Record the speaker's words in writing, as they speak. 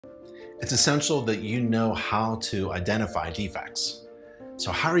It's essential that you know how to identify defects.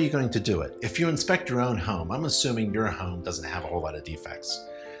 So how are you going to do it? If you inspect your own home, I'm assuming your home doesn't have a whole lot of defects.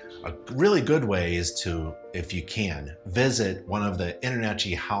 A really good way is to, if you can, visit one of the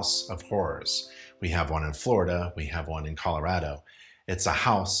InterNACHI House of Horrors. We have one in Florida, we have one in Colorado. It's a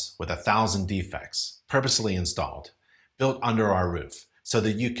house with 1,000 defects, purposely installed, built under our roof, so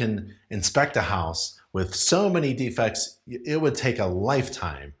that you can inspect a house with so many defects, it would take a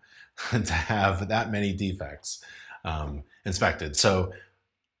lifetime to have that many defects inspected. So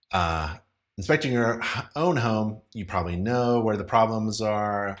inspecting your own home, you probably know where the problems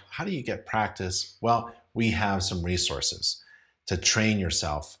are. How do you get practice? Well, we have some resources to train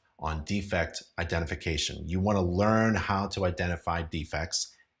yourself on defect identification. You want to learn how to identify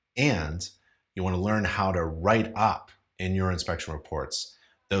defects, and you want to learn how to write up in your inspection reports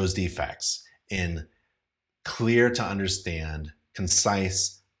those defects in clear to understand,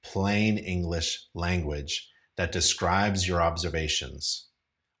 concise, plain English language that describes your observations.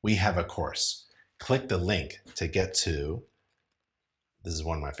 We have a course. Click the link to get to, this is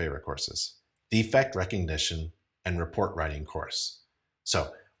one of my favorite courses, Defect Recognition and Report Writing course.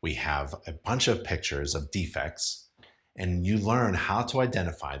 So we have a bunch of pictures of defects, and you learn how to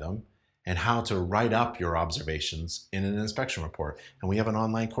identify them and how to write up your observations in an inspection report. And we have an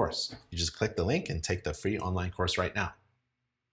online course. You just click the link and take the free online course right now.